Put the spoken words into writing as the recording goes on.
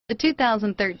The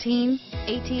 2013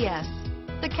 ATS.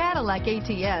 The Cadillac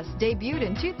ATS debuted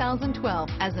in 2012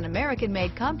 as an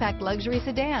American-made compact luxury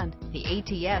sedan. The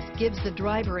ATS gives the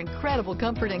driver incredible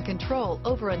comfort and control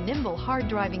over a nimble,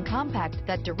 hard-driving compact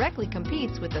that directly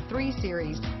competes with the 3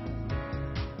 Series.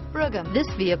 This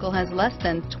vehicle has less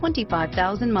than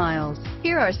 25,000 miles.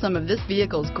 Here are some of this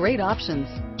vehicle's great options: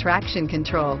 traction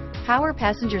control, power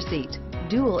passenger seat,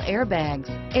 dual airbags,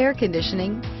 air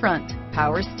conditioning, front,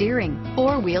 power steering,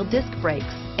 4-wheel disc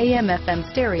brakes,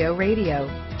 AM/FM stereo radio,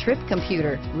 trip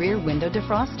computer, rear window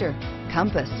defroster,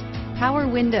 compass, power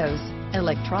windows,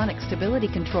 electronic stability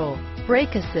control,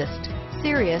 brake assist,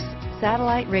 Sirius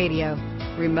satellite radio,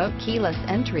 remote keyless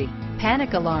entry,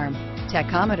 panic alarm,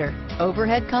 tachometer,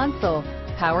 overhead console,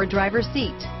 power driver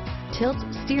seat, tilt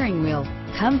steering wheel.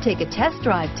 Come take a test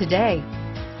drive today.